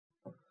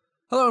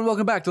Hello and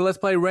welcome back to Let's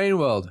Play Rain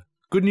World.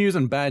 Good news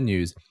and bad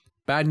news.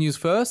 Bad news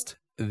first,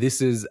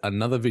 this is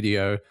another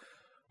video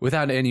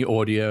without any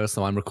audio,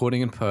 so I'm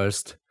recording in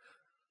post.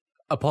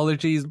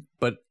 Apologies,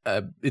 but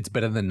it's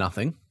better than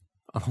nothing.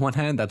 On one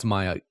hand, that's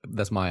my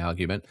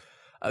argument.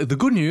 The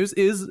good news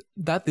is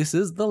that this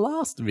is the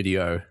last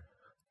video.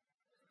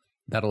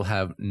 That'll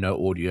have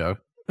no audio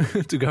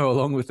to go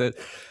along with it,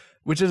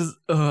 which is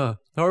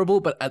horrible,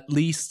 but at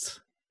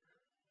least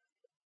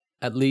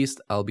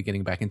I'll be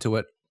getting back into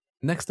it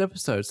next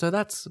episode. So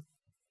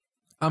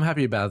I'm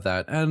happy about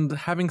that. And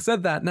having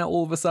said that, now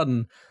all of a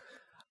sudden,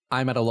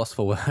 I'm at a loss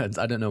for words.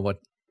 I don't know what,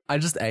 I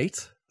just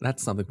ate.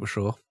 That's something for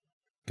sure.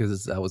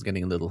 Because I was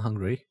getting a little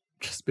hungry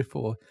just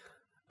before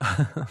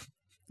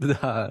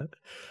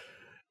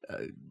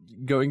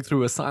going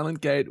through a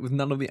silent gate with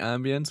none of the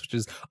ambience, which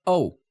is,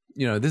 oh,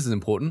 you know, this is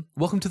important.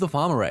 Welcome to the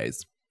farm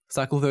arrays.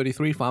 Cycle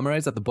 33 farm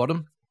arrays at the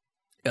bottom.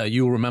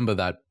 You'll remember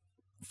that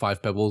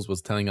Five Pebbles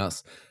was telling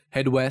us,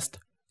 head west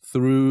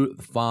through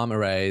the farm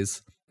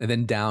arrays and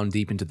then down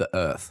deep into the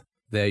earth.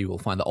 There you will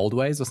find the old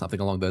ways or something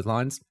along those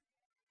lines.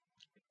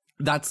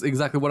 That's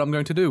exactly what I'm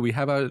going to do. We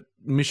have a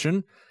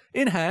mission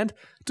in hand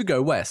to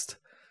go west.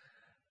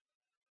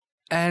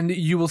 And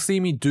you will see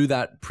me do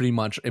that pretty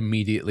much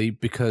immediately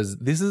because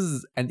this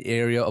is an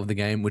area of the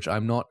game which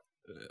I'm not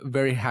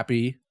very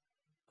happy.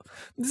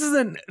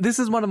 This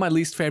is one of my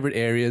least favorite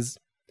areas,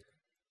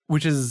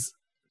 which is,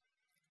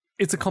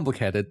 it's a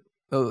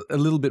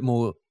little bit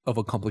more of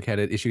a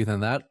complicated issue than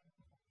that.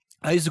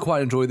 I used to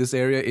quite enjoy this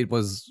area.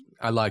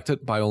 I liked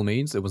it by all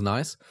means. It was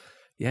nice.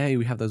 Yay,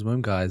 we have those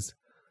worm guys.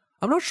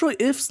 I'm not sure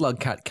if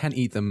Slugcat can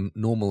eat them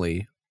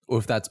normally or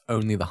if that's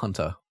only the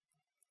hunter.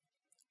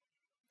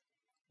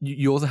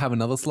 You also have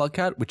another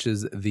Slugcat, which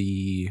is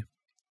the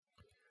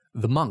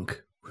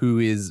monk, who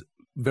is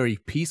very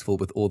peaceful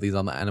with all these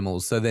other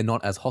animals, so they're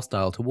not as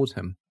hostile towards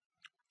him.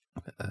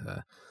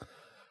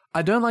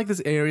 I don't like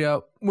this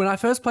area. When I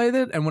first played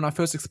it and when I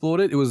first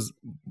explored it, it was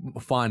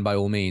fine by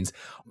all means.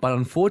 But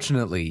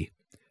unfortunately,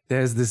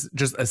 there's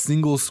just a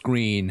single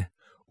screen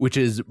which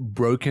is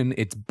broken,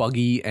 it's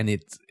buggy, and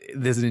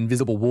there's an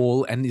invisible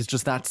wall, and it's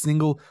just that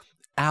single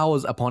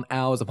hours upon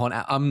hours upon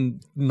hours.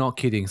 I'm not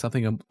kidding.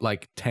 Something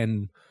like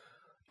 10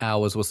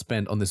 hours was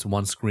spent on this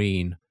one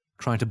screen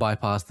trying to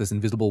bypass this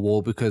invisible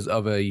wall because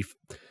of an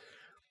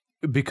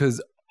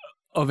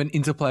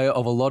interplay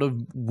of a lot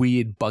of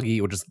weird,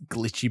 buggy, or just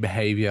glitchy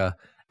behavior,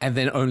 and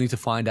then only to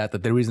find out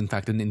that there is in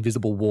fact an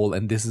invisible wall,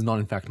 and this is not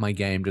in fact my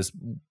game just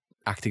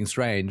acting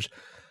strange.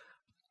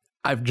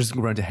 I've just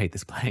grown to hate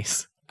this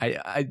place.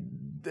 I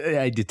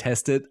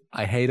detest it.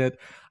 I hate it.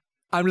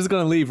 I'm just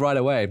going to leave right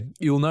away.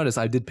 You'll notice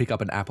I did pick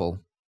up an apple.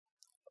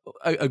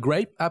 A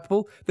grape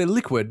apple. They're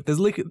liquid. There's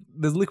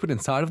liquid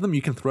inside of them.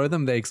 You can throw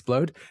them. They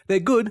explode. They're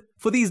good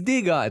for these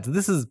deer guides.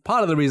 This is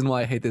part of the reason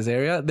why I hate this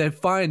area. They're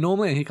fine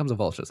normally, and here comes a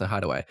vulture, so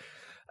hide away.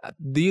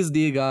 These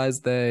deer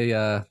guys,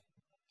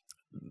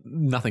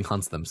 nothing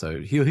hunts them,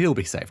 so he'll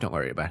be safe. Don't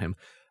worry about him.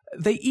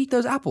 They eat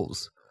those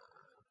apples.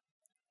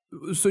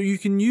 So you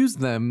can use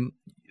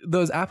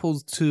those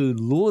apples to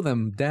lure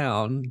them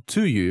down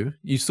to you.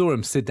 You saw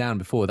him sit down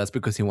before. That's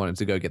because he wanted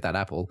to go get that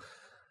apple.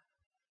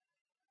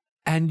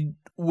 And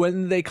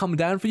when they come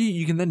down for you,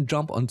 you can then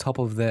jump on top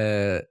of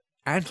their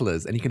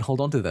antlers and you can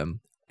hold on to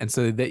them. And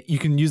so that you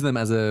can use them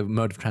as a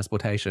mode of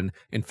transportation.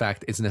 In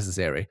fact, it's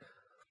necessary.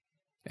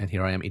 And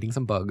here I am eating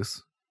some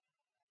bugs.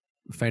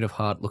 Faint of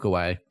heart, look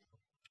away.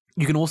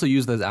 You can also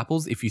use those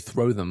apples if you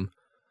throw them.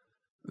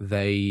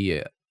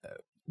 They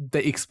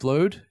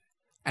explode.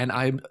 And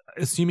I'm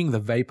assuming the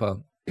vapor,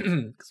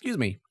 excuse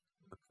me,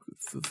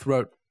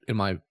 throat in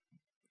my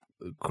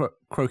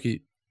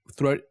croaky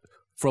throat,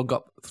 frog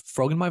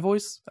in my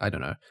voice? I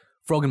don't know.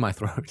 Frog in my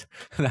throat.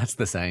 That's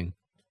the saying.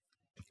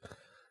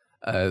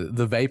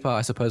 The vapor,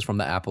 I suppose, from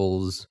the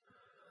apples,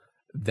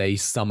 they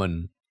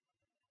summon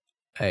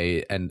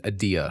a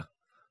deer.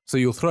 So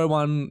you'll throw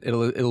one,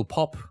 it'll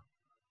pop,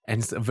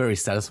 and it's a very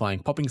satisfying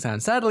popping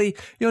sound. Sadly,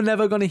 you're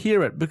never going to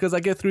hear it because I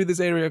get through this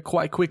area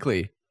quite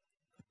quickly.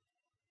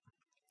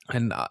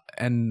 And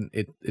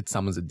it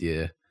summons a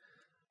deer.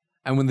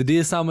 And with the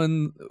deer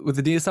summon,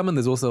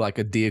 there's also like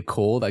a deer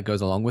call that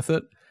goes along with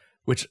it,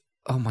 which,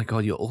 oh my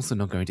god, you're also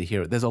not going to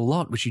hear it. There's a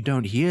lot which you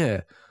don't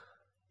hear.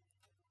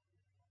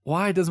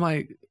 Why does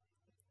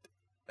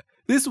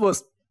This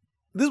was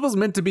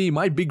meant to be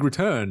my big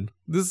return.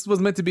 This was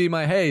meant to be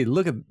my, hey,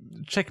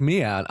 check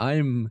me out.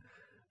 I'm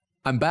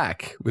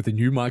back with a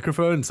new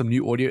microphone, some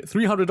new audio,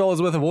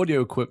 $300 worth of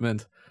audio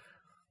equipment.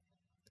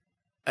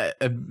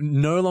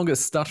 No longer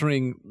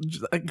stuttering,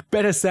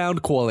 better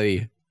sound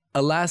quality.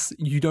 Alas,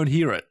 you don't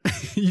hear it.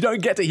 You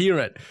don't get to hear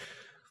it.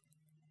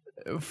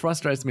 It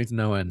frustrates me to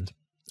no end.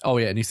 Oh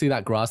yeah, and you see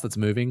that grass that's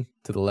moving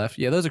to the left?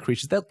 Yeah, those are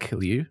creatures. They'll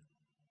kill you.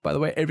 By the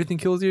way, everything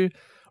kills you.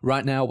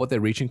 Right now, what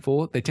they're reaching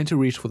for, they tend to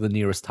reach for the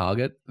nearest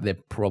target. They're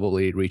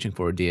probably reaching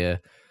for a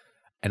deer.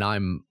 And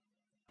I'm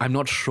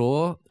not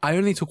sure. I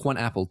only took one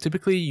apple.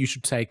 Typically, you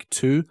should take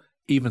 2,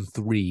 even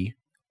 3,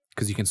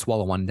 because you can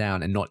swallow one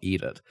down and not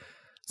eat it.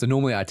 So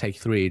normally I take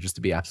 3 just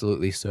to be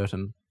absolutely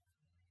certain.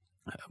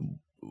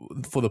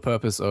 for the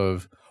purpose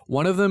of,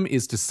 one of them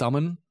is to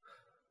summon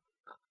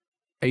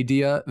a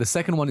deer, the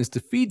second one is to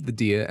feed the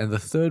deer, and the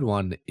third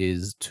one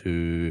is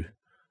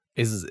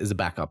a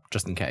backup,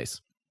 just in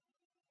case.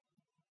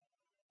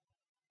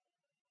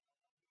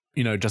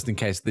 You know, just in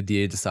case the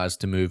deer decides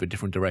to move a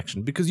different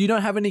direction, because you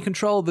don't have any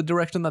control of the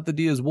direction that the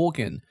deers walk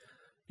in.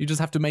 You just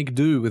have to make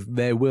do with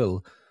their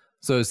will.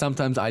 So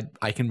sometimes I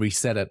can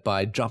reset it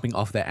by jumping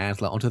off their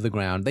antler onto the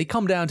ground. They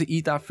come down to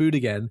eat that food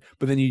again,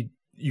 but then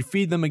you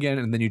feed them again,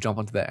 and then you jump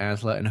onto their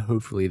antler, and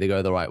hopefully they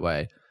go the right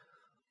way.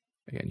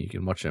 Again, you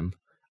can watch them.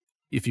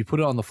 If you put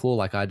it on the floor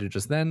like I did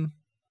just then,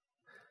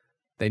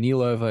 they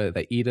kneel over,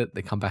 they eat it,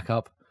 they come back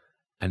up,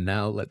 and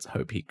now let's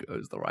hope he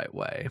goes the right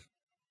way.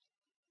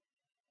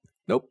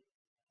 Nope.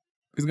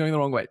 He's going the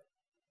wrong way.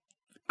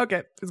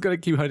 Okay, he's going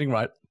to keep heading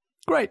right.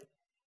 Great.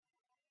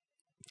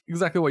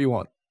 Exactly what you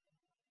want.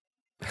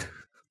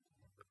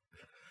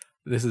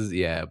 This is,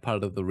 yeah,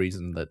 part of the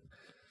reason that...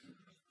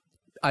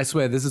 I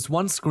swear, there's this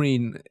one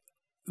screen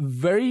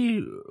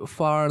very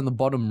far in the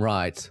bottom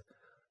right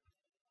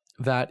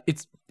that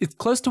it's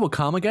close to a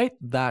karma gate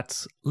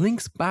that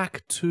links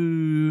back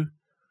to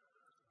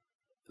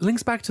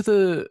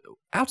the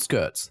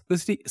outskirts,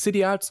 the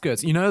city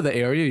outskirts. You know, the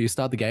area you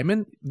start the game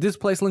in? This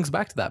place links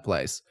back to that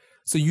place.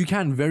 So you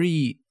can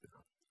readily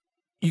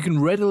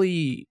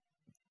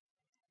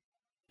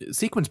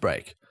sequence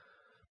break.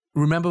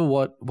 Remember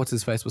what's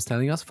his face was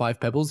telling us? Five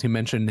Pebbles. He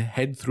mentioned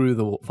head through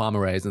the farm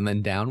arrays and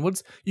then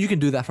downwards. You can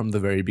do that from the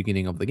very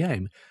beginning of the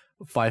game.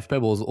 Five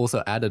Pebbles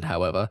also added,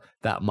 however,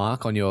 that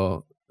mark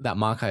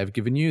I have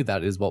given you.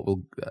 That is what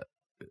will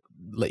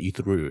let you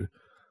through.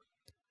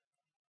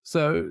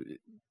 So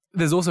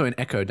there's also an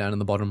echo down in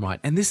the bottom right,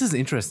 and this is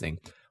interesting.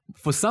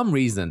 For some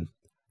reason,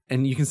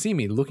 and you can see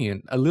me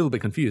looking a little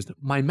bit confused.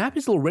 My map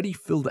is already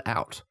filled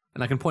out,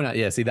 and I can point out,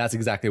 yeah, see, that's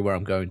exactly where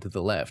I'm going to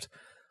the left.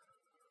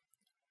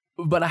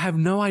 But I have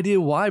no idea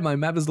why my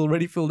map is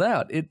already filled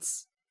out.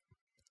 It's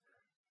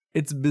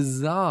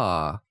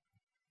bizarre.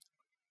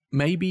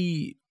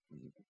 Maybe,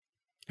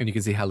 and you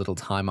can see how little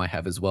time I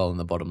have as well in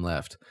the bottom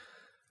left.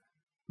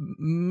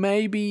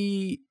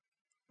 Maybe,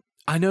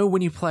 I know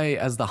when you play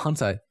as the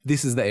hunter,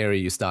 this is the area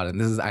you start in.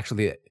 This is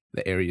actually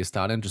the area you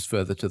start in, just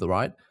further to the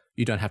right.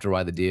 You don't have to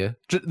ride the deer.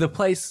 The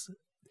place,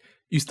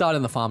 you start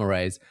in the farm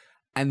arrays,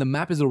 and the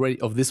map is already,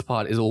 of this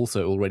part is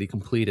also already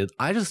completed.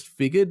 I just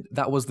figured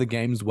that was the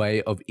game's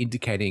way of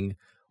indicating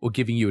or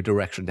giving you a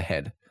direction to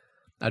head.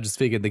 I just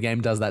figured the game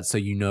does that so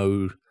you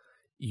know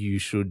you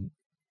should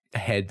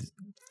head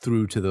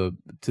through to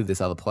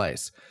this other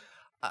place.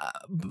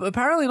 But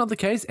apparently not the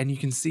case, and you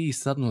can see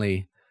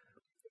suddenly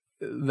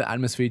the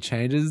atmosphere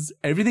changes.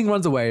 Everything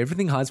runs away,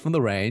 everything hides from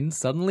the rain.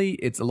 Suddenly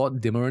it's a lot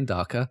dimmer and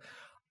darker.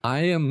 I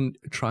am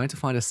trying to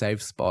find a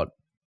safe spot.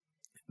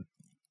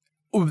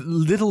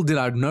 Little did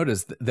I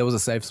notice there was a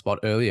safe spot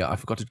earlier. I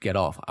forgot to get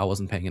off. I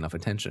wasn't paying enough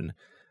attention.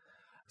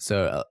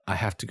 So I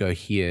have to go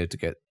here to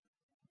get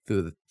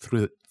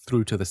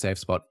through to the safe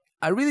spot.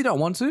 I really don't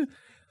want to.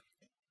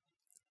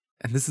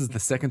 And this is the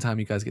second time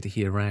you guys get to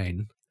hear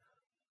rain.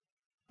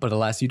 But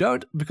alas, you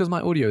don't, because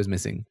my audio is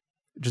missing.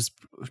 Just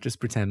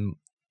pretend.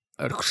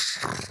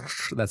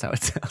 That's how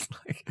it sounds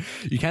like.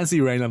 You can see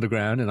rain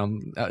underground,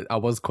 and I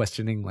was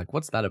questioning, like,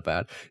 what's that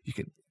about?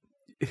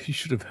 You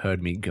should have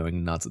heard me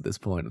going nuts at this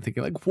point. I'm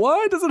thinking, like,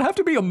 why does it have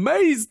to be a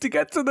maze to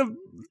get to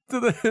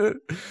the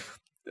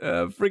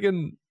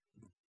friggin'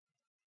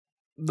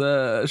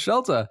 the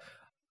shelter?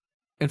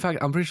 In fact,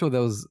 I'm pretty sure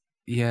there was,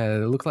 yeah,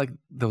 it looked like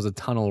there was a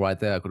tunnel right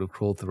there I could have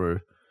crawled through.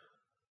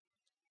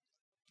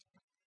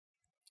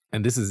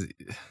 And this is,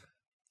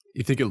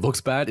 you think it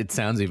looks bad? It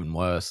sounds even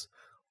worse.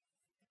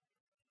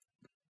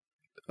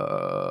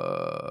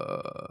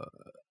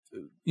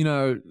 You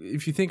know,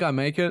 if you think I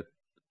make it,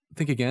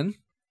 think again.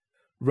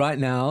 Right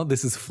now,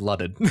 this is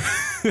flooded.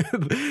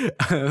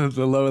 The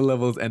lower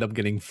levels end up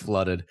getting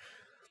flooded.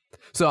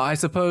 So I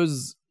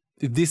suppose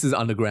this is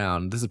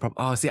underground. This is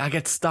probably... Oh, see, I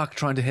get stuck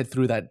trying to head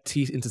through that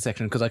T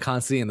intersection because I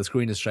can't see and the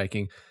screen is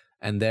shaking.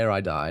 And there I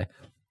die.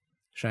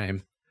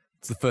 Shame.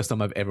 It's the first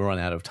time I've ever run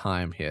out of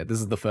time here. This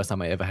is the first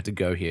time I ever had to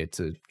go here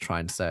to try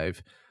and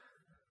save.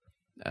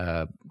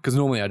 Because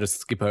normally I just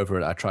skip over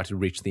it. I try to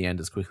reach the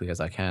end as quickly as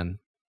I can.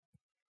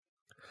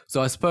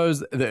 So I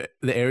suppose the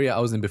area I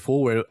was in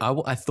before, where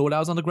I thought I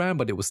was underground,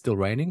 but it was still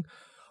raining.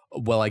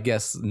 Well, I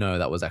guess no,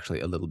 that was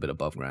actually a little bit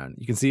above ground.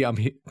 You can see I'm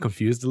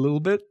confused a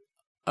little bit.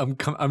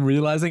 I'm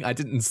realizing I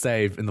didn't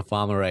save in the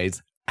farm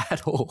arrays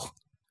at all.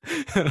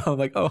 And I'm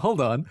like, oh,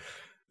 hold on.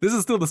 This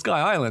is still the Sky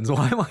Islands.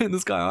 Why am I in the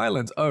Sky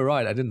Islands? Oh,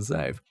 right, I didn't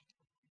save.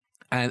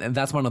 And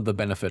that's one of the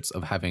benefits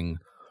of having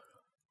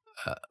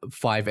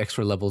 5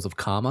 extra levels of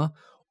karma.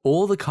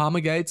 All the karma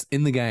gates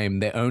in the game,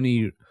 they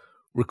only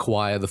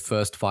require the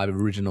first 5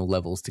 original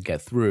levels to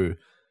get through.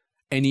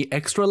 Any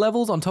extra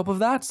levels on top of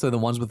that, so the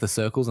ones with the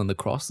circles and the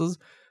crosses,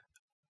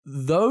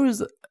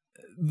 those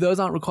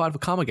aren't required for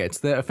karma gates.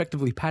 They're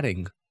effectively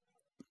padding.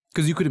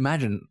 Because you could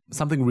imagine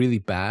something really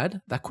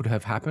bad that could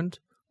have happened.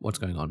 What's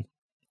going on?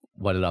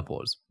 Why did I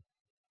pause?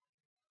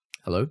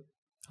 Hello?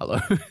 Hello?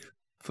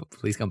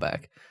 Please come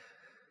back.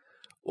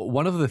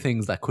 one of the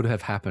things that could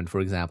have happened, for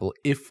example,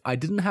 if I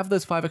didn't have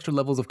those 5 extra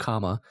levels of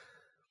karma,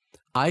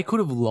 I could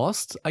have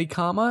lost a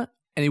karma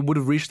and it would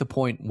have reached the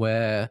point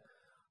where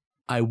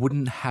I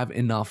wouldn't have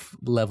enough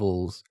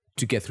levels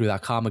to get through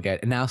that karma gate.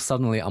 And now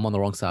suddenly I'm on the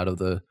wrong side of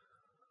the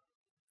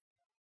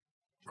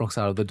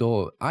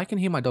door. I can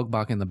hear my dog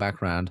bark in the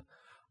background.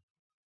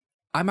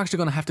 I'm actually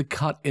going to have to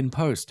cut in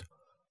post.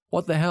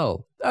 What the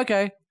hell?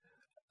 Okay.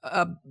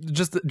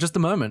 Just a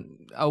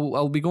moment.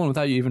 I'll be gone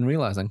without you even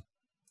realizing.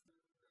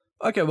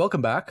 Okay,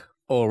 welcome back.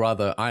 Or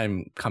rather,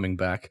 I'm coming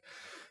back.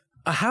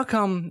 How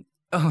come...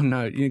 Oh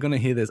no, you're going to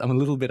hear this. I'm a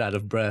little bit out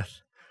of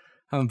breath.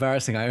 How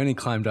embarrassing. I only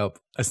climbed up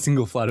a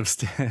single flight of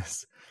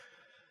stairs.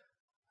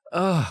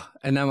 Oh,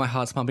 and now my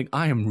heart's pumping.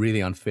 I am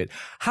really unfit.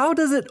 How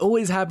does it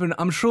always happen?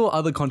 I'm sure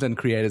other content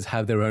creators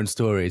have their own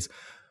stories.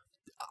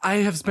 I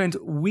have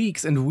spent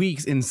weeks and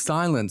weeks in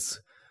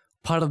silence.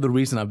 Part of the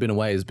reason I've been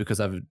away is because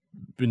I've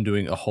been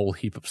doing a whole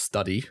heap of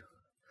study.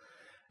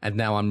 And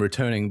now I'm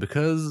returning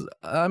because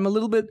I'm a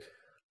little bit...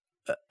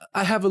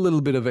 I have a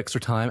little bit of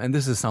extra time, and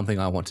this is something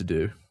I want to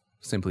do,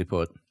 simply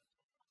put.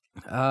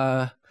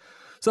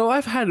 So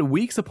I've had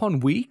weeks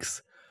upon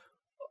weeks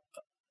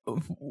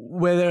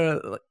where there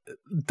are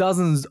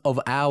dozens of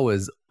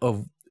hours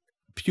of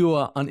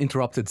pure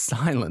uninterrupted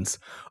silence.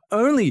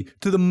 Only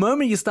to the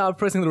moment you start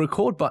pressing the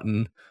record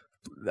button...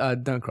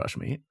 don't crush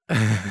me.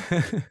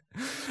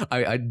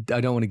 I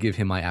don't want to give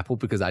him my apple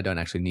because I don't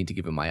actually need to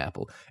give him my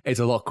apple. It's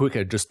a lot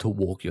quicker just to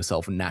walk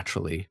yourself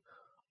naturally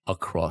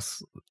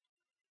across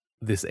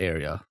this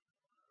area.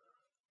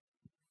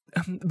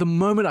 The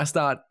moment I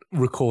start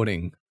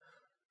recording,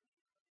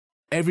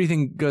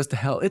 everything goes to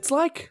hell. It's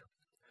like...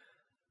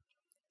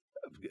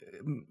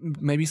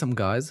 Maybe some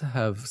guys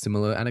have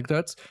similar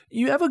anecdotes.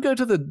 You ever go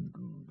to the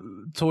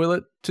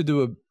toilet to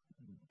do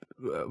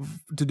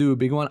a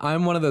big one?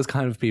 I'm one of those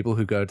kind of people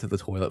who go to the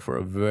toilet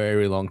for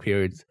very long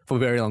periods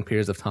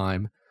of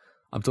time.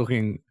 I'm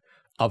talking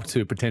up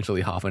to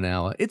potentially half an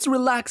hour. It's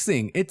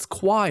relaxing. It's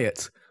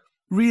quiet.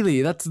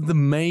 Really, that's the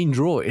main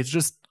draw. It's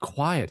just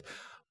quiet.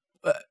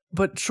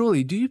 But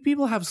surely, do you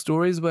people have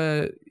stories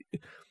where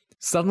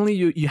suddenly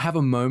you have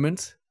a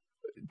moment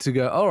to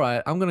go, all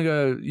right, I'm going to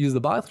go use the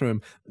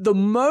bathroom. The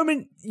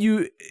moment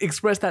you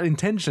express that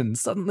intention,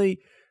 suddenly...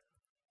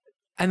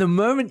 And the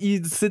moment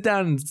you sit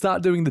down and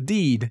start doing the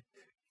deed,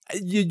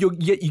 you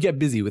get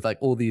busy with like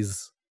all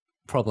these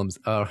problems.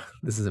 Oh,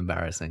 this is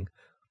embarrassing.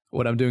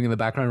 What I'm doing in the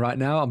background right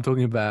now, I'm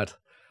talking about...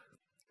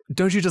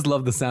 Don't you just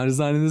love the sound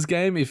design in this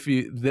game? If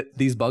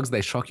these bugs,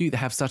 they shock you. They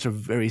have such a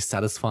very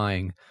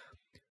satisfying,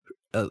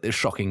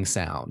 shocking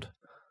sound.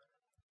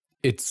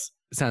 It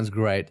sounds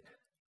great.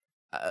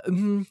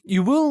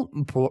 You will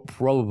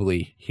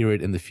probably hear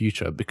it in the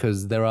future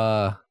because there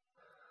are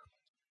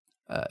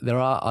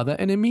other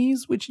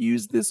enemies which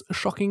use this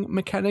shocking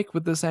mechanic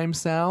with the same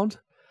sound,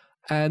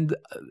 and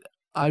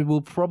I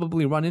will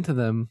probably run into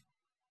them,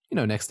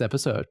 next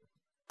episode.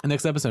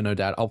 Next episode, no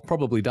doubt. I'll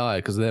probably die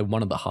because they're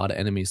one of the harder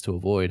enemies to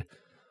avoid.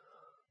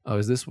 Oh,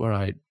 is this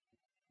where...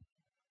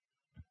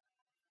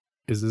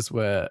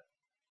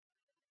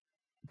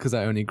 Because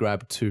I only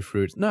grabbed 2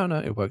 fruits. No,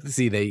 it worked.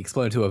 See, they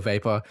explode into a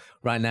vapor.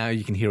 Right now,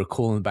 you can hear a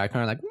call in the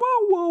background like,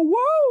 whoa, whoa,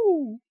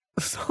 whoa!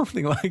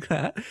 Something like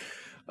that.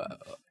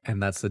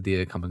 And that's the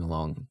deer coming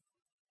along.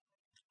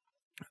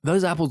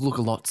 Those apples look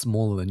a lot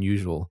smaller than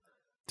usual.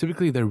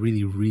 Typically, they're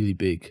really, really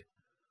big.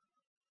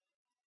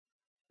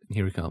 And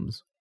here he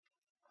comes.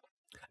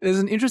 There's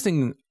an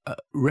interesting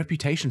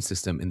reputation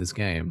system in this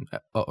game.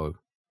 Uh-oh.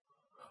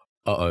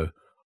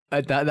 I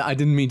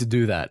didn't mean to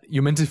do that.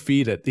 You're meant to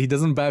feed it. He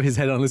doesn't bow his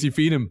head unless you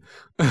feed him.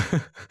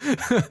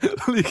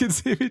 You can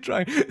see me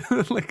trying.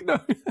 Like, no.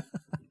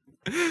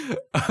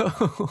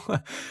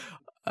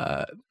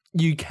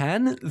 You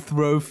can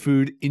throw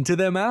food into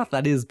their mouth.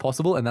 That is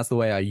possible, and that's the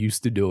way I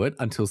used to do it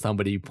until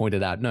somebody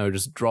pointed out, no,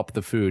 just drop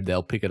the food.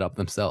 They'll pick it up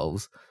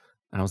themselves.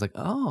 And I was like,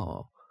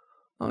 oh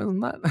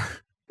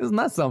isn't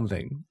that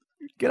something?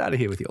 Get out of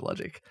here with your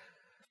logic.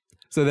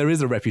 So there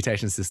is a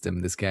reputation system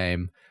in this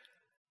game.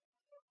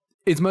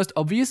 It's most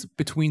obvious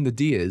between the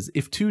deers.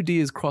 If 2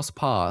 deers cross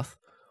path,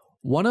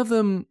 one of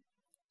them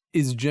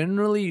is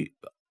generally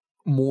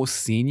more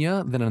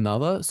senior than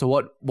another. So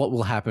what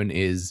will happen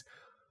is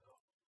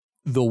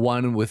the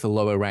one with the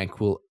lower rank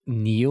will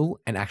kneel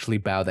and actually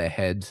bow their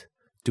head.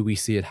 Do we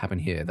see it happen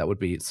here? That would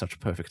be such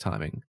perfect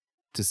timing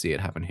to see it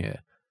happen here.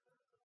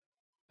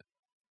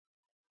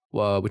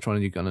 Well, which one are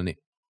you gonna need?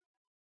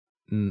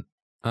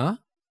 Huh?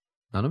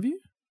 None of you?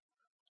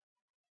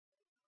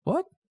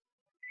 What?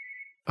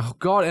 Oh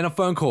God, and a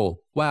phone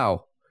call.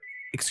 Wow.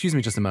 Excuse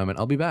me just a moment.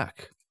 I'll be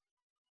back.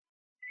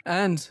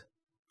 And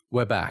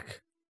we're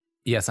back.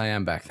 Yes, I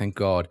am back. Thank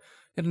God.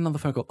 Get another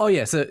phone call. Oh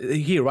yeah, so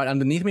here, right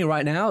underneath me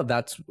right now,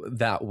 there's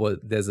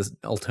this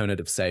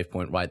alternative save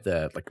point right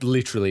there. Like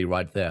literally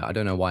right there. I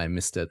don't know why I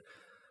missed it.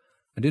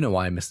 I do know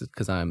why I missed it,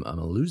 because I'm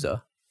a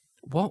loser.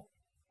 What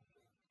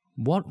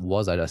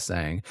was I just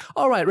saying?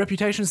 All right,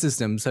 reputation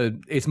system. So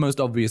it's most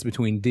obvious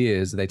between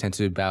deers. They tend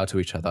to bow to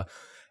each other.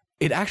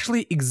 It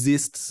actually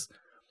exists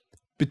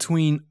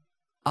between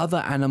other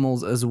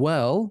animals as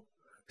well.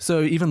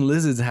 So even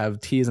lizards have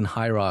tiers and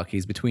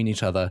hierarchies between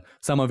each other.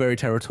 Some are very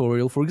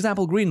territorial. For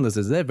example, green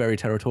lizards, they're very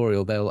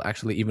territorial. They'll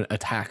actually even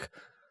attack.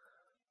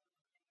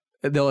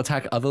 They'll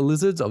attack other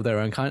lizards of their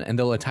own kind, and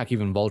they'll attack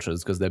even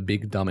vultures because they're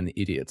big, dumb, and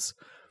idiots.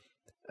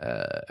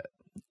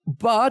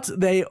 But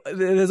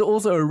there's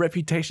also a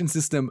reputation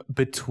system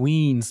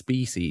between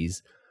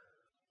species.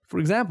 For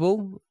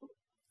example,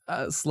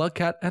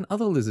 Slugcat and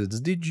other lizards.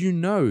 Did you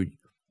know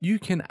you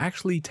can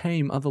actually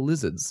tame other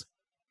lizards?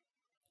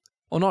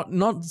 Or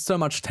not so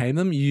much tame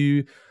them.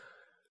 You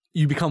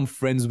become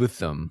friends with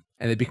them,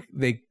 and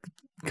they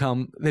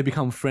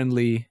become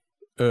friendly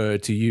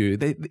to you.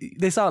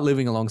 They start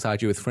living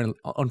alongside you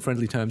on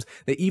friendly terms.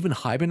 They even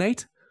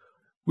hibernate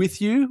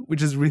with you,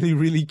 which is really,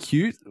 really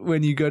cute.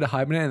 When you go to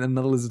hibernate and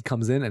another lizard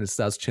comes in and it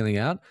starts chilling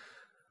out.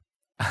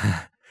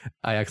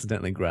 I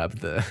accidentally grabbed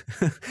the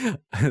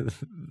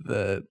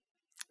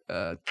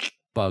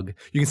bug.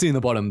 You can see in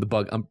the bottom the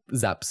bug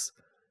zaps.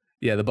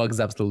 Yeah, the bug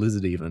zaps the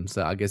lizard even.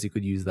 So I guess you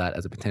could use that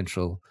as a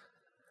potential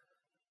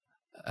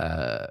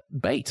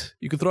bait.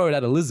 You could throw it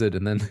at a lizard,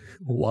 and then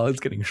while it's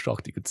getting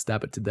shocked, you could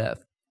stab it to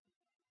death.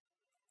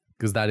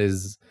 Because that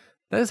is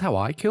how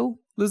I kill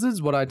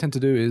lizards. What I tend to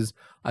do is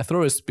I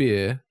throw a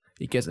spear,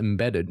 it gets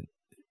embedded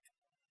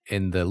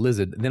in the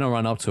lizard, then I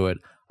run up to it,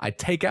 I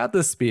take out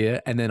the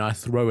spear, and then I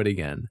throw it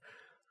again.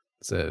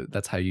 So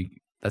that's how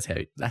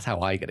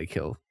I get a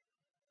kill.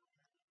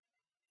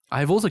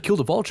 I've also killed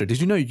a vulture.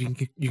 Did you know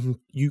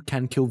you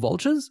can kill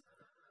vultures?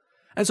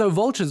 And so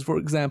vultures, for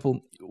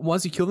example,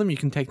 once you kill them, you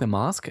can take their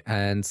mask,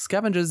 and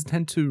scavengers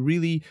tend to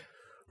really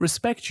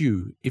respect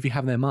you if you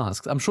have their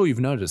masks. I'm sure you've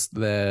noticed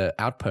their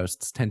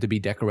outposts tend to be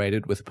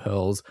decorated with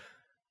pearls.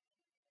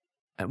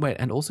 And wait,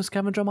 and also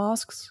scavenger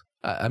masks?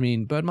 I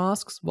mean, bird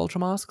masks, vulture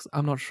masks?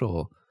 I'm not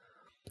sure.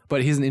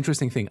 But here's an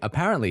interesting thing.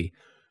 Apparently,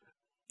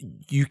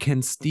 you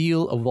can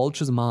steal a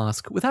vulture's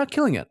mask without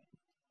killing it.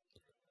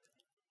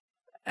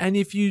 And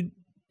if you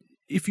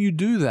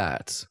do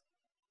that,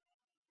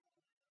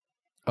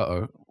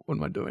 what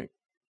am I doing?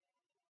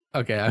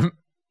 Okay,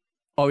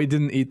 it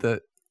didn't eat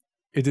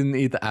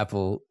the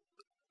apple,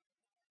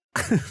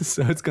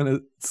 so it's gonna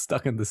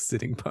stuck in the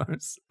sitting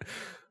pose.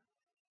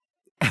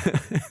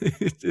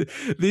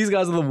 These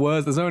guys are the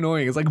worst. They're so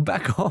annoying. It's like,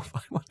 back off.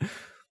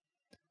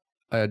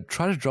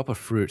 Try to drop a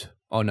fruit.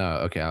 Oh no.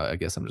 Okay, I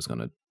guess I'm just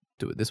gonna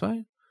do it this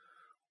way,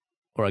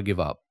 or I give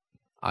up.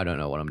 I don't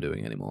know what I'm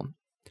doing anymore.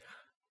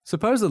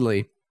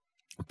 Supposedly,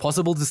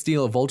 possible to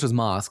steal a vulture's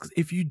mask.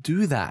 If you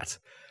do that,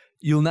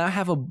 you'll now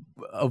have a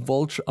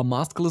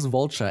maskless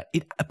vulture.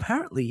 It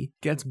apparently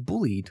gets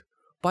bullied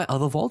by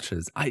other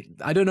vultures. I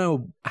don't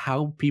know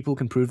how people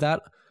can prove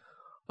that,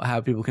 or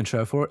how people can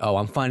show for it. Oh,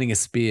 I'm finding a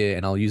spear,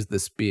 and I'll use the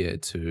spear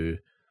to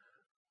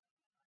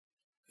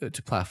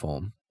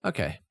platform.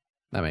 Okay,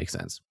 that makes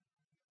sense.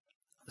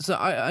 So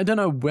I don't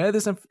know where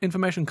this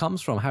information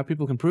comes from, how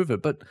people can prove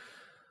it, but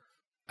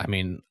I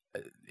mean,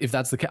 if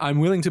that's the case, I'm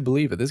willing to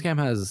believe it. This game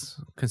has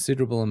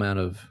considerable amount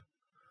of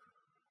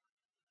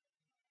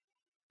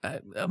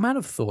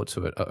thought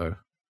to it.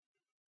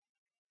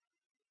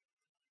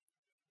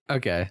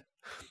 Okay,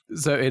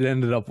 so it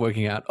ended up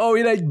working out. Oh,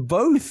 it ate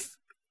both.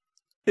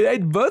 It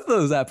ate both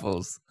those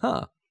apples,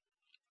 huh?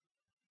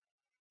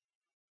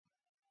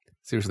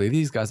 Seriously,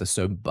 these guys are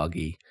so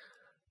buggy.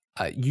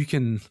 You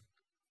can.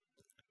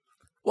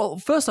 Well,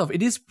 first off,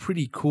 it is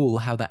pretty cool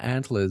how the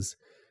antlers,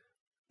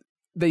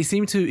 they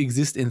seem to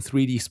exist in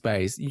 3D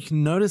space. You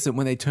can notice it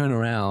when they turn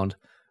around.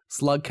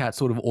 Slugcat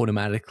sort of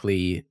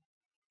automatically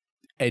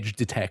edge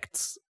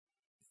detects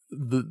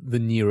the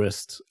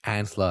nearest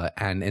antler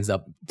and ends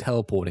up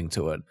teleporting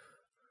to it,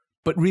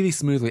 but really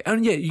smoothly.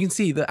 And yeah, you can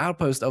see the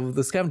outpost of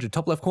the scavenger,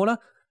 top left corner,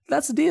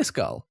 that's a deer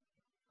skull.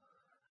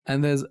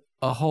 And there's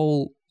a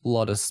whole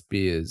lot of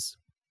spears.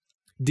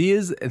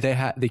 Deers,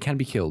 they can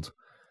be killed,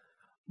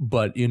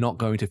 but you're not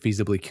going to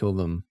feasibly kill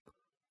them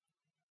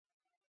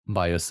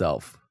by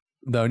yourself.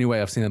 The only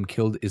way I've seen them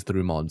killed is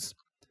through mods.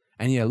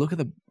 And yeah, look at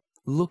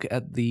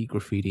the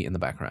graffiti in the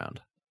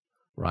background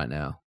right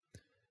now.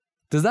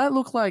 Does that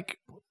look like,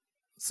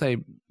 say,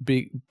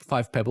 big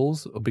Five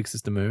Pebbles or Big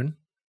Sister Moon?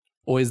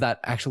 Or is that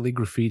actually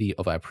graffiti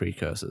of our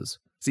precursors?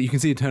 So you can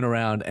see it turn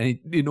around, and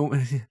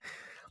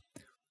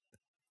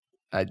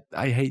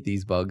I hate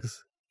these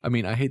bugs. I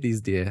mean, I hate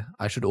these deer.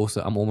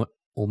 I'm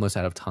almost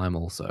out of time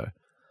also.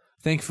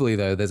 Thankfully,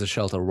 though, there's a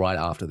shelter right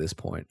after this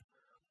point.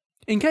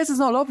 In case it's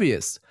not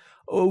obvious,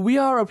 we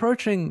are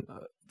approaching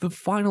the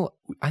final.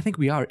 I think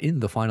we are in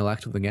the final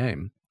act of the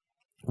game,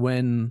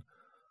 when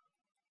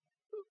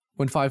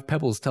Five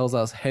Pebbles tells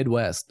us head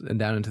west and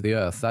down into the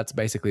earth. That's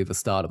basically the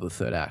start of the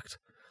third act.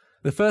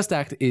 The first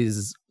act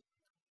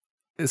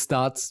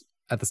starts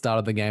at the start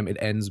of the game. It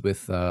ends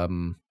with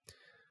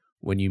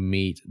when you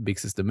meet Big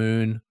Sister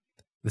Moon.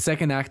 The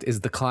second act is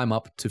the climb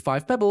up to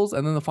Five Pebbles,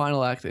 and then the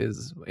final act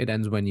it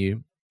ends when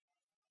you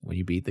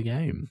beat the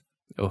game.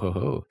 Oh ho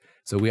ho!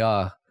 So we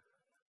are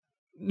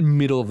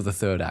middle of the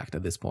third act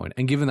at this point,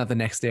 and given that the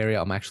next area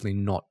I'm actually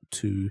not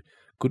too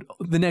good.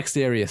 The next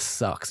area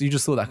sucks. You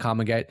just saw that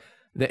Karma Gate.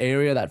 the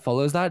area that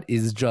follows that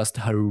is just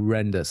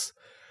horrendous.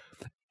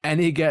 And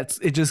it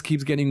just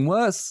keeps getting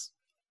worse.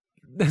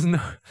 There's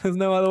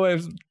no other way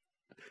of,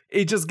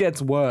 it just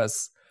gets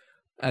worse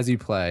as you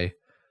play.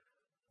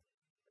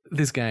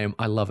 This game,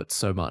 I love it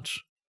so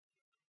much.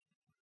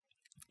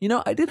 You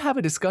know, I did have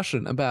a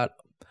discussion about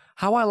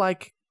how I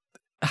like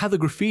how the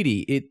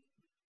graffiti,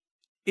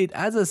 it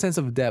adds a sense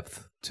of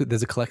depth to,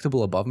 there's a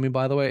collectible above me,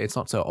 by the way. It's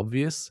not so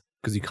obvious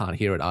because you can't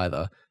hear it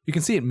either. You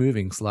can see it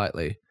moving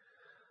slightly.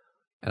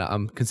 And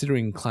I'm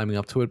considering climbing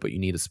up to it, but you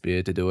need a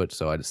spear to do it,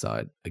 so I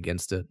decide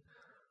against it.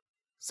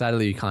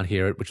 Sadly, you can't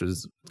hear it, which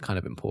was kind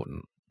of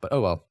important. But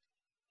oh well.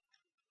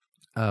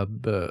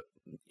 But,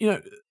 you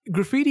know,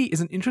 graffiti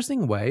is an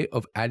interesting way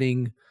of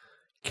adding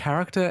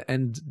character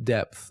and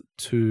depth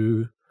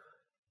to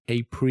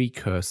a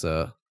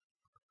precursor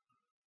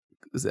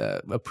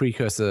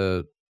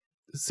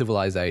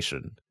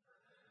civilization.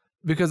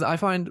 Because I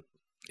find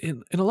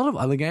in a lot of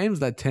other games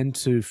that tend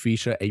to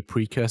feature a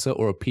precursor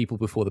or a people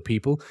before the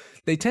people,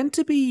 they tend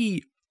to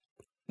be,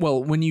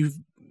 well, when you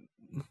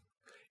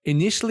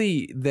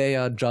initially they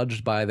are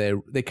judged by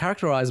they're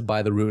characterized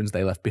by the ruins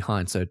they left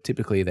behind. So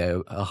typically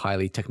they're a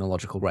highly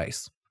technological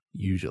race,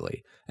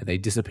 usually, and they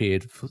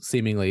disappeared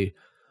seemingly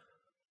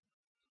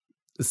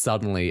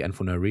suddenly and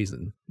for no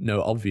reason,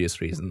 no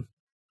obvious reason.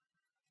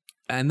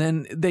 And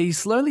then they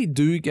slowly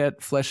do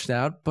get fleshed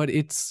out, but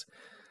it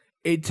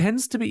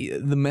tends to be,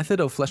 the method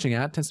of fleshing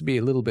out tends to be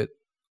a little bit,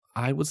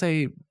 I would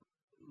say,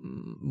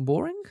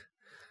 boring.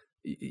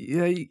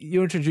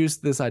 You introduce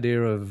this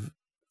idea of,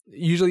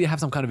 usually you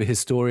have some kind of a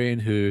historian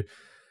who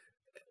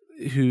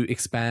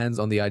expands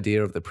on the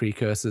idea of the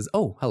precursors.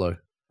 Oh, hello.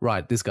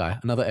 Right, this guy,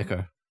 another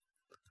echo.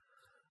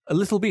 A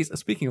little beast,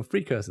 speaking of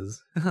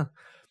precursors.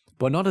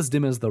 But not as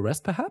dim as the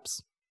rest,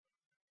 perhaps?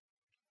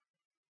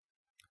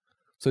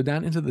 So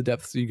down into the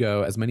depths you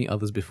go, as many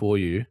others before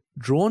you,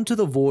 drawn to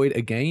the void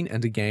again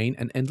and again,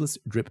 an endless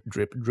drip,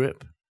 drip,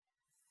 drip.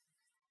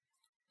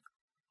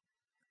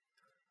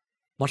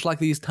 Much like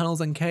these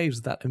tunnels and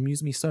caves that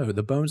amuse me so,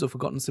 the bones of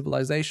forgotten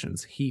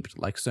civilizations heaped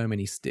like so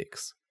many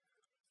sticks.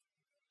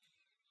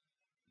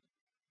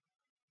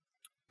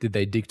 Did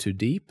they dig too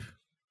deep,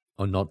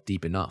 or not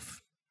deep enough?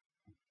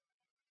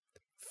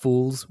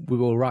 Fools, we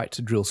were right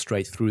to drill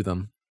straight through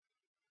them.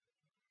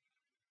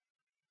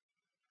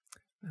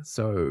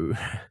 So,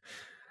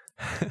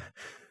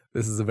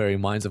 this is a very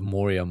Minds of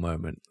Moria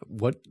moment.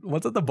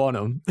 What's at the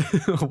bottom?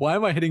 Why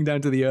am I heading down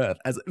to the earth,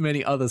 as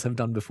many others have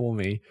done before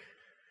me?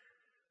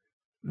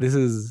 This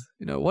is,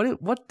 you know,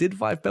 what did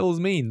Five Pebbles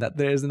mean? That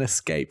there is an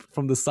escape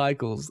from the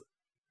cycles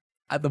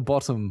at the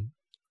bottom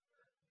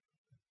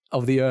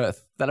of the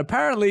earth. That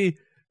apparently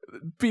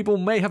people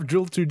may have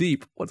drilled too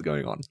deep. What's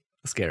going on?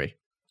 Scary.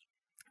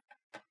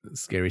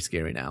 Scary,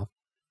 scary now.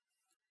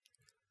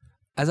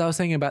 As I was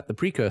saying about the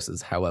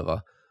precursors,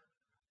 however,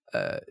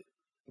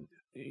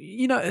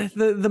 you know,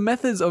 the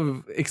methods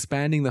of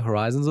expanding the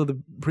horizons of the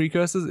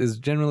precursors is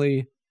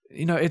generally,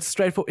 you know, it's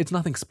straightforward. It's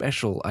nothing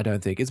special, I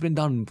don't think. It's been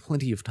done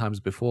plenty of times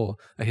before.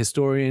 A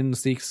historian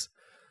seeks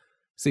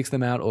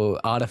them out, or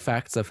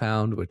artifacts are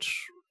found,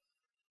 which,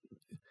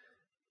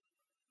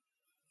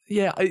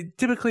 yeah,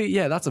 typically,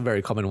 yeah, that's a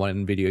very common one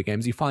in video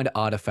games. You find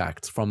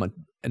artifacts from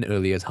an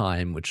earlier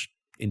time, which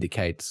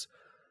indicates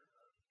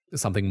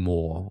something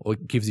more, or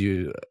gives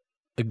you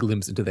a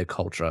glimpse into their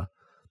culture.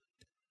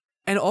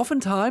 And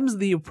oftentimes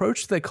the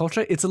approach to their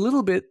culture, it's a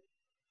little bit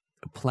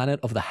Planet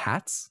of the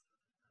Hats.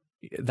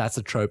 That's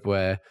a trope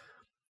where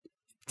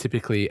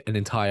typically an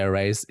entire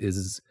race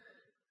is,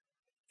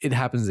 it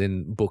happens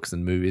in books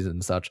and movies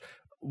and such,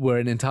 where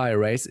an entire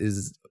race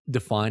is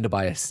defined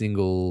by a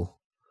single,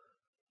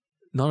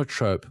 not a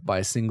trope, by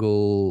a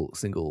single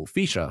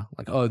feature.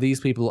 Like, oh, these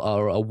people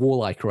are a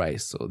warlike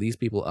race, or these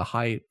people are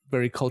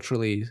very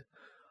culturally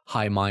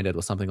high-minded,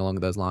 or something along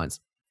those lines.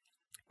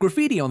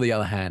 Graffiti, on the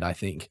other hand, I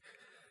think,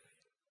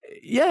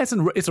 yeah,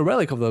 it's a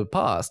relic of the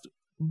past,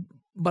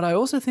 but I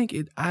also think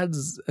it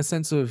adds a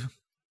sense of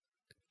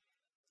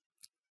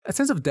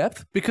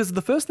depth, because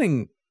the first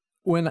thing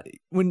when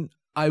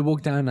I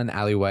walk down an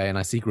alleyway and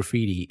I see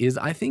graffiti is,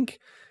 I think,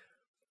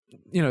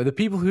 you know, the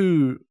people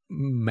who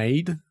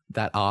made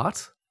that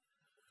art,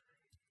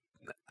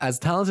 as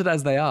talented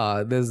as they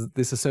are, there's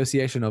this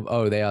association of,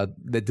 oh, they're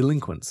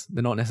delinquents.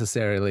 They're not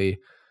necessarily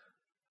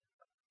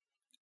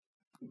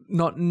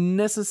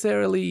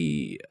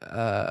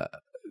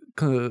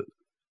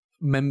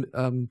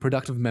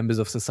productive members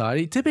of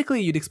society.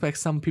 Typically, you'd expect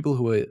some people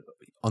who are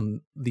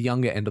on the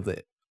younger end of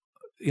the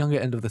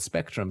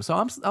spectrum.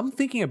 So I'm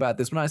thinking about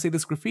this when I see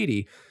this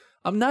graffiti.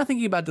 I'm now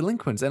thinking about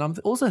delinquents, and I'm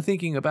also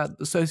thinking about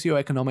the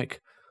socioeconomic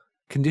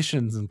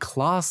conditions and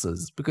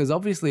classes, because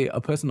obviously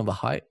a person of a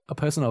higher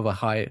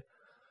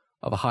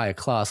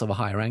class, of a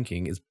higher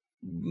ranking, is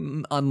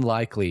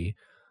unlikely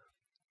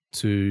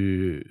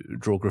to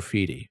draw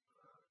graffiti.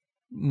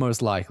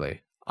 Most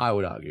likely, I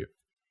would argue.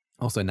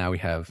 Also, now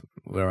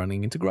we're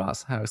running into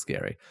grass. How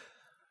scary.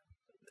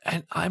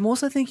 And I'm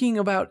also thinking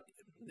about,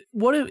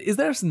 is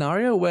there a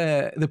scenario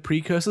where the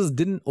precursors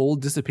didn't all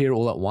disappear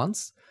all at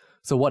once?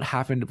 So what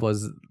happened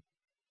was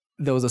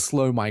there was a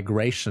slow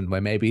migration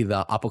where maybe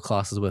the upper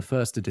classes were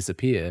first to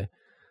disappear.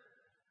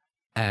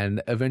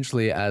 And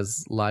eventually,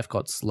 as life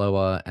got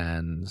slower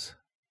and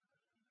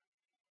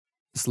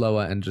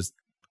just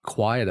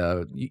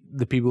quieter,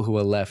 the people who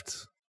were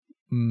left,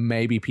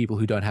 maybe people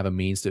who don't have a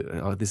means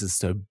to, oh, this is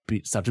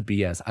such a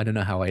BS. I don't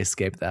know how I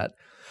escaped that.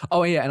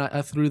 Oh, yeah, and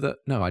I threw the,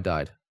 no, I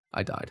died.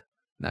 I died,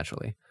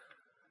 naturally.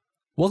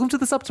 Welcome to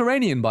the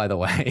Subterranean, by the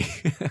way.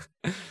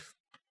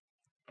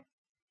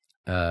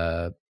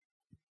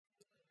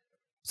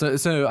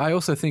 So I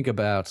also think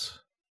about,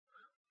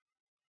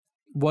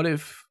 what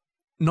if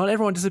not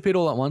everyone disappeared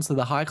all at once, so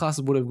the high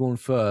classes would have gone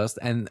first,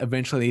 and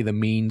eventually the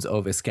means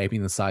of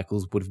escaping the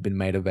cycles would have been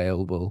made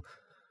available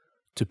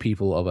to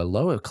people of a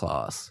lower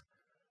class.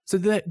 So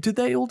did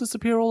they all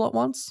disappear all at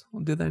once,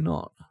 or did they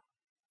not?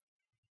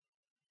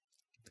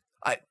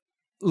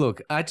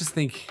 I just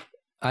think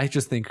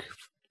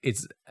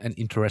it's an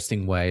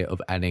interesting way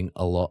of adding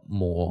a lot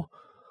more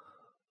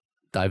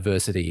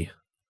diversity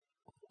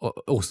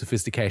or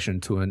sophistication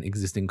to an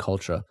existing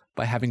culture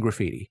by having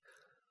graffiti.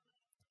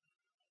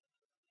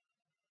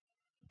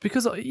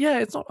 Because, yeah,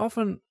 it's not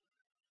often...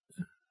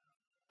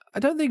 I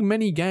don't think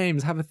many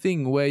games have a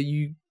thing where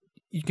you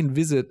can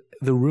visit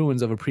the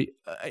ruins of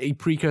a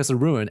precursor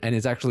ruin, and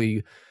it's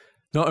actually...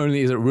 Not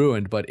only is it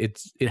ruined, but it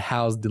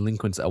housed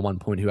delinquents at one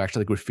point who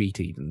actually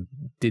graffitied and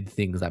did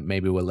things that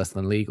maybe were less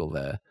than legal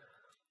there.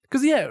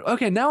 Because, yeah,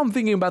 okay, now I'm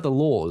thinking about the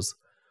laws.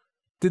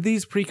 Did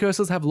these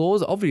precursors have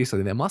laws?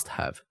 Obviously, they must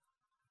have.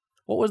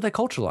 What was their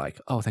culture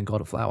like? Oh, thank God,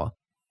 a flower.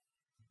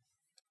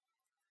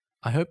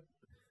 I hope...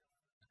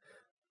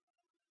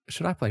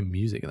 Should I play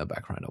music in the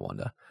background, I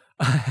wonder?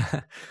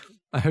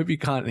 I hope you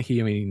can't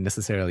hear me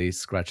necessarily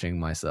scratching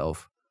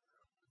myself.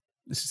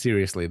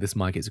 Seriously, this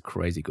mic is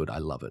crazy good. I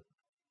love it.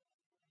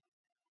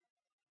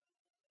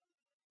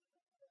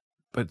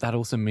 But that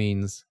also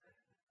means,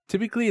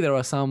 typically there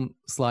are some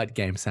slight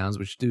game sounds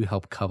which do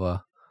help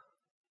cover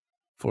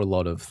for a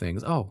lot of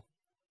things. Oh,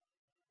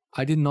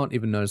 I did not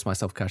even notice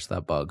myself catch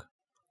that bug.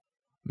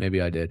 Maybe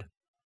I did.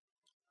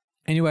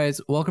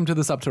 Anyways, welcome to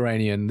the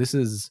Subterranean. This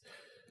isn't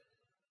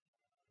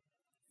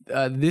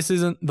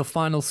the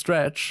final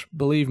stretch,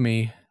 believe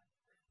me.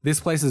 This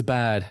place is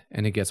bad,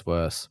 and it gets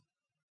worse.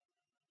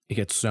 It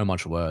gets so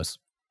much worse.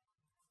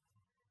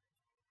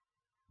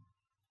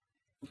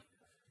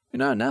 You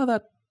know, now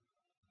that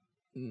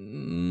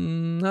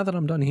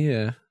I'm done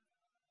here...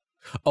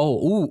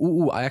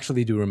 Oh, I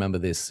actually do remember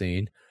this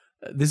scene.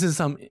 This is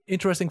some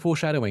interesting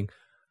foreshadowing.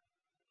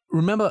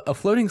 Remember a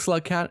floating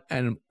Slugcat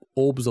and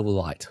orbs of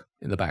light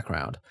in the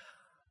background.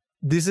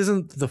 This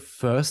isn't the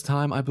first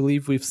time I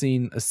believe we've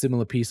seen a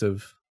similar piece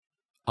of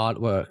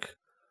artwork.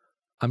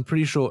 I'm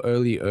pretty sure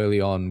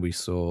early on we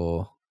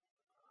saw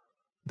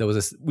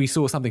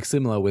something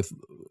similar with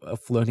a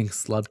floating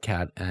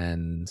Slugcat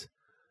and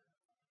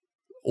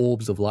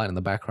orbs of light in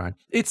the background.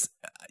 It's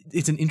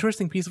an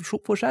interesting piece of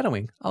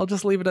foreshadowing. I'll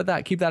just leave it at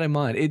that. Keep that in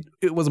mind.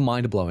 It was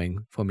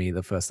mind-blowing for me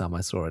the first time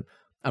I saw it.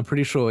 I'm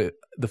pretty sure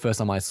the first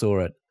time I saw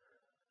it,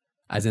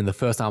 as in the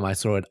first time I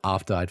saw it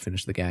after I'd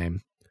finished the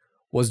game,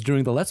 was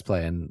during the Let's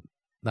Play, and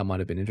that might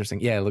have been interesting.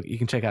 Yeah, look, you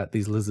can check out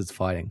these lizards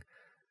fighting.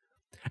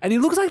 And it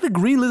looks like the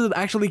green lizard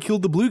actually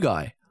killed the blue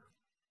guy,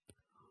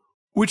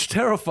 which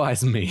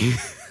terrifies me.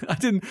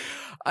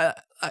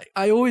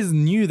 I always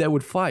knew they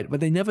would fight,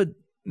 but they never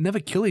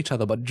kill each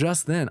other. But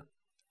just then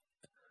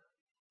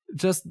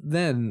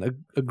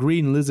a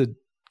green lizard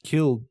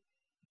killed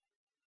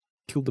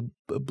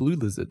a blue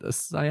lizard, a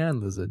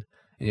cyan lizard.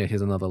 And yeah,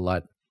 here's another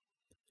light.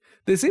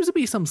 There seems to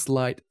be some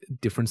slight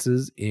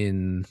differences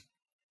in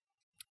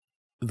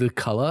the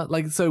color.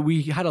 Like, so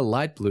we had a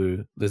light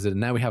blue lizard,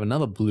 and now we have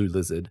another blue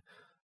lizard.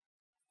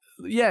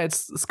 Yeah,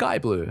 it's sky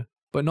blue,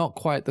 but not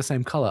quite the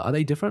same color. Are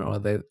they different, or are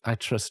they... I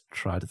just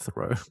try to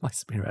throw my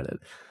spear at it.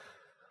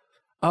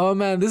 Oh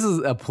man, this is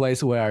a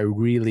place where I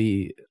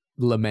really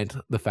lament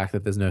the fact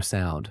that there's no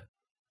sound.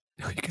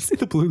 You can see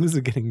the blue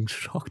lizard getting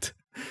shocked.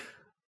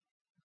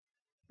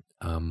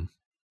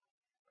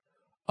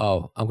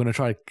 Oh, I'm going to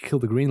try to kill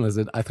the green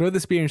lizard. I throw the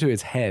spear into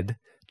its head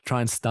to try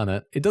and stun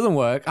it. It doesn't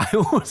work. I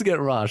always get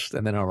rushed,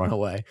 and then I run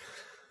away.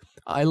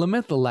 I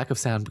lament the lack of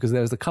sound because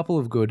there's a couple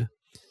of good...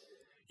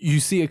 You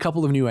see a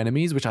couple of new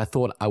enemies, which I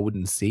thought I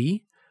wouldn't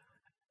see.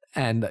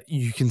 And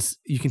you can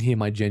hear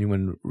my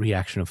genuine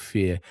reaction of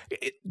fear.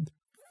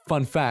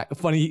 Fun fact, the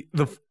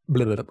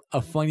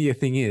funny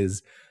thing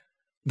is,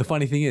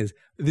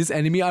 this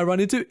enemy I run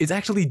into is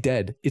actually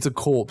dead. It's a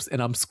corpse,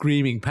 and I'm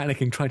screaming,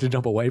 panicking, trying to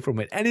jump away from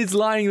it, and it's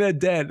lying there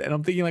dead. And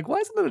I'm thinking, like, why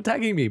isn't it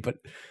attacking me? But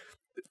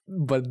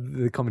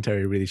the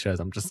commentary really shows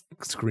I'm just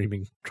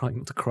screaming, trying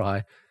not to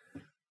cry,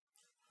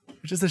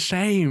 which is a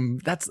shame.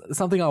 That's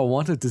something I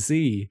wanted to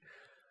see,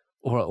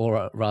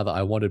 or rather,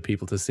 I wanted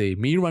people to see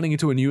me running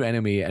into a new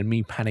enemy and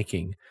me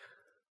panicking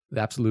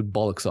the absolute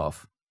bollocks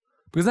off.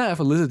 Because now if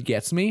a lizard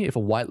gets me, if a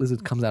white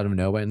lizard comes out of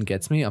nowhere and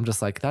gets me, I'm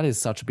just like, that is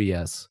such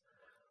BS.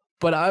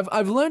 But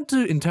I've learned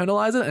to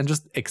internalize it and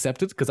just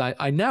accept it, because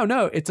I now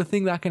know it's a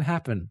thing that can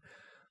happen.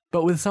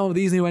 But with some of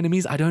these new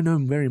enemies, I don't know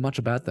very much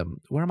about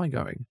them. Where am I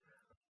going?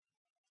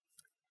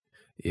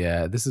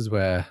 Yeah, this is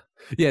where...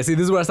 Yeah, see,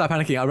 this is where I start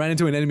panicking. I ran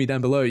into an enemy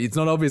down below. It's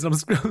not obvious. I'm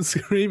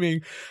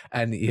screaming.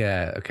 And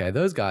yeah, okay,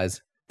 those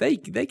guys, they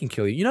can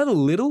kill you. You know the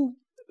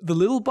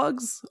little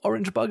bugs,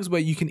 orange bugs,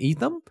 where you can eat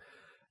them?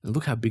 And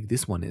look how big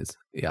this one is.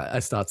 Yeah, I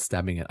start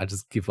stabbing it. I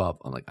just give up.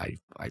 I'm like,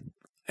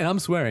 and I'm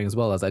swearing as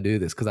well as I do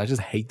this because I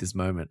just hate this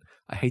moment.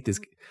 I hate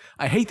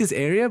this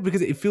area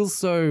because it feels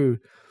so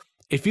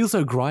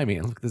grimy.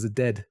 And look, there's a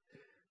dead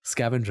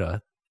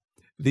scavenger.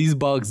 These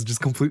bugs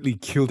just completely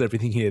killed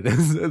everything here.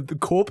 There's the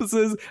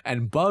corpses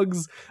and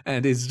bugs,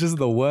 and it's just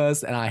the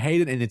worst. And I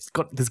hate it. And it's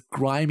got this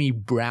grimy,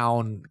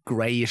 brown,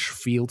 grayish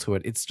feel to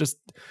it. It's just,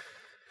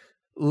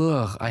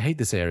 ugh, I hate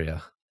this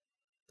area.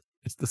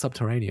 It's the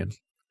subterranean.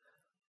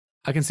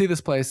 I can see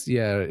this place.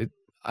 Yeah,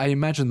 I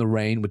imagine the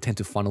rain would tend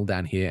to funnel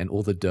down here, and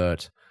all the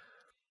dirt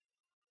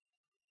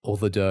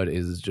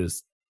is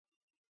just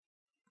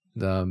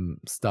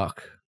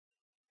stuck.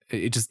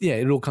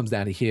 It all comes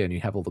down to here, and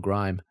you have all the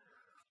grime.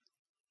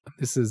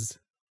 This is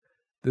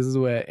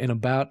where, in a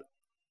bout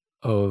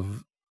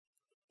of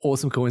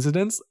awesome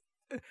coincidence,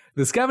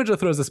 the scavenger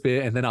throws a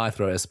spear and then I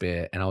throw a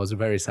spear, and I was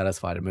very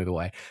satisfied to move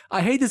away.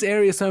 I hate this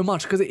area so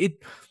much because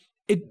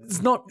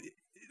it's not,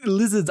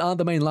 lizards aren't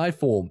the main life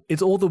form.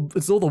 It's all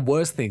the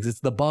worst things.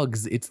 It's the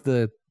bugs. It's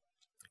the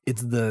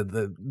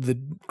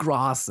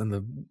grass and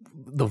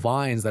the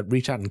vines that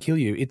reach out and kill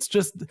you.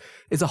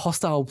 It's a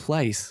hostile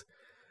place.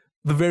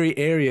 The very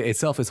area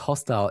itself is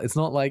hostile. It's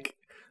not like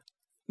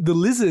the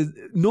lizards.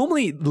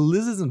 Normally, the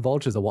lizards and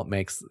vultures are what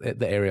makes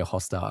the area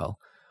hostile,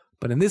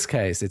 but in this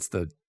case, it's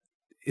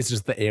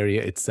just the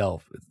area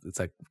itself. It's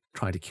like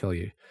trying to kill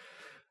you.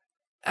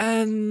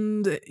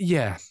 And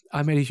yeah,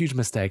 I made a huge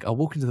mistake. I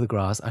walked into the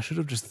grass. I should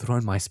have just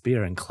thrown my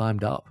spear and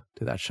climbed up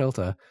to that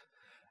shelter.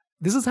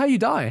 This is how you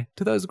die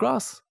to those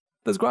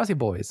grassy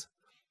boys.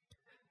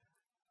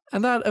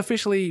 And that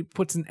officially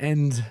puts an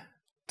end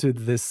to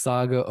this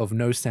saga of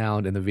no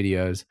sound in the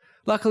videos.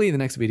 Luckily, the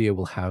next video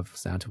will have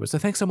sound to it. So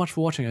thanks so much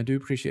for watching. I do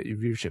appreciate your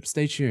viewership.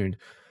 Stay tuned.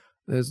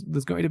 There's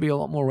going to be a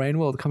lot more Rain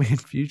World coming in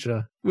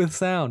future with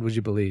sound, would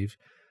you believe?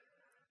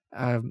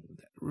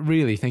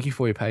 Really, thank you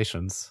for your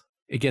patience.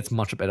 It gets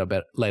much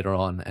better later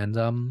on.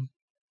 And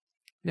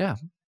yeah,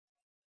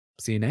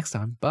 see you next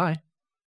time. Bye.